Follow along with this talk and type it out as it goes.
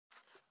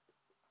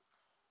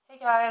Hey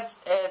guys,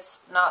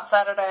 it's not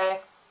Saturday,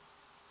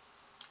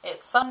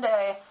 it's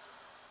Sunday.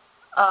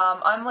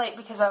 I'm late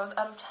because I was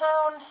out of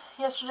town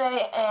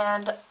yesterday,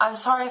 and I'm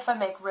sorry if I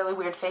make really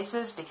weird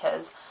faces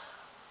because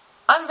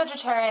I'm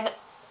vegetarian,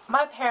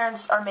 my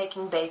parents are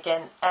making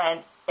bacon, and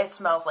it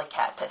smells like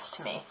cat piss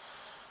to me.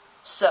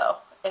 So,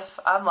 if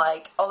I'm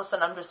like, all of a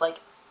sudden I'm just like,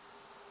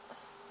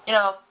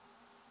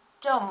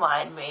 don't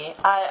mind me,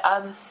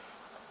 I'm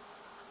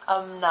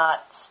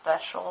not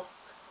special.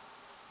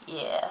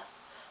 Yeah.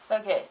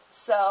 Okay,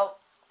 so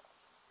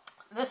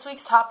this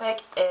week's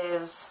topic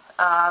is,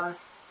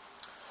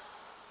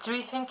 do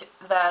we think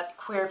that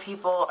queer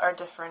people are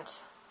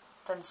different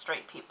than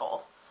straight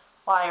people?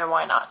 Why or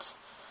why not?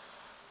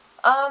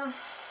 I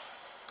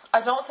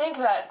don't think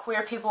that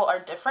queer people are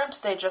different,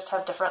 they just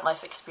have different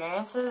life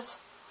experiences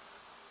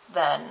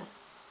than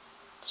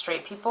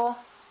straight people,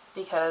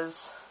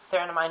 because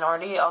they're in a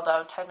minority,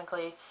 although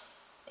technically,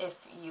 if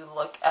you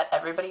look at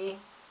everybody,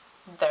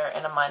 they're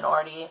in a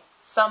minority,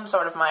 some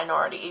sort of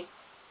minority.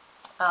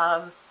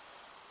 But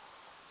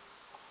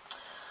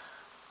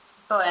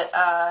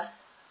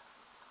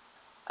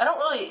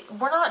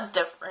we're not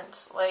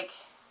different. Like,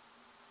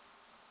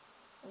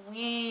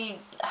 we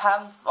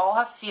all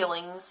have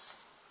feelings.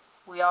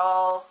 We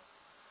all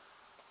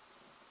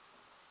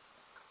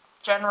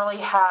generally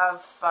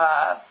have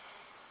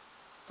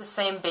the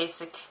same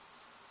basic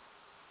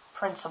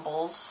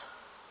principles.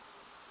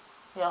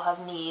 We all have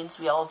needs.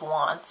 We all have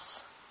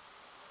wants.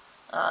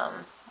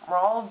 We're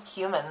all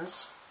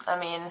humans. I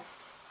mean,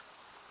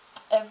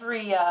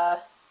 every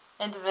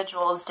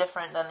individual is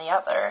different than the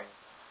other.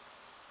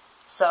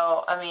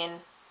 So, I mean,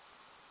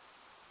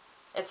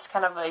 it's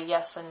kind of a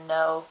yes and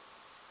no,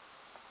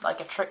 like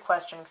a trick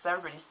question, because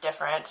everybody's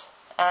different.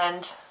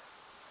 And,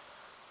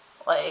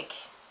 like,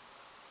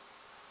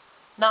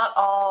 not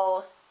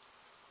all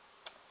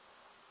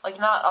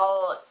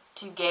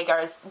two gay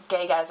guys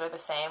are the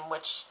same,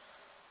 which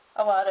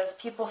a lot of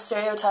people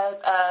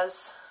stereotype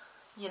as,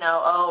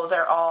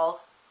 they're all,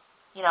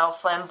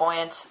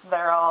 flamboyant,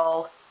 they're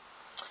all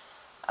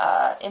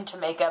into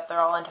makeup, they're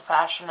all into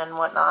fashion and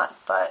whatnot,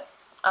 but,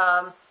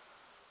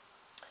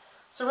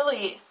 so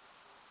really,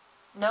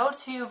 no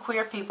two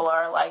queer people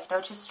are alike,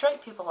 no two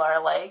straight people are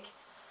alike,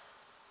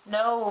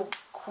 no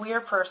queer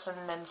person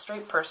and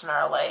straight person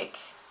are alike,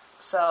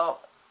 so,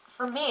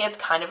 for me, it's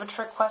kind of a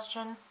trick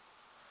question,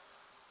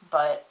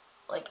 but,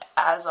 like,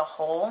 as a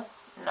whole,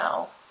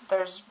 no,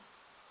 there's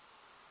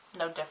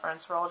no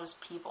difference, we're all just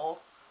people,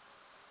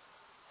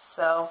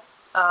 so,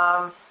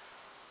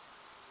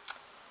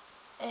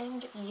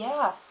 and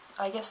yeah,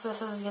 I guess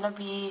this is gonna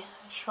be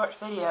a short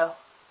video.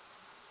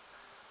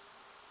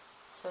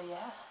 So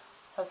yeah,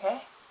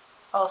 okay.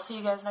 I'll see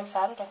you guys next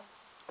Saturday.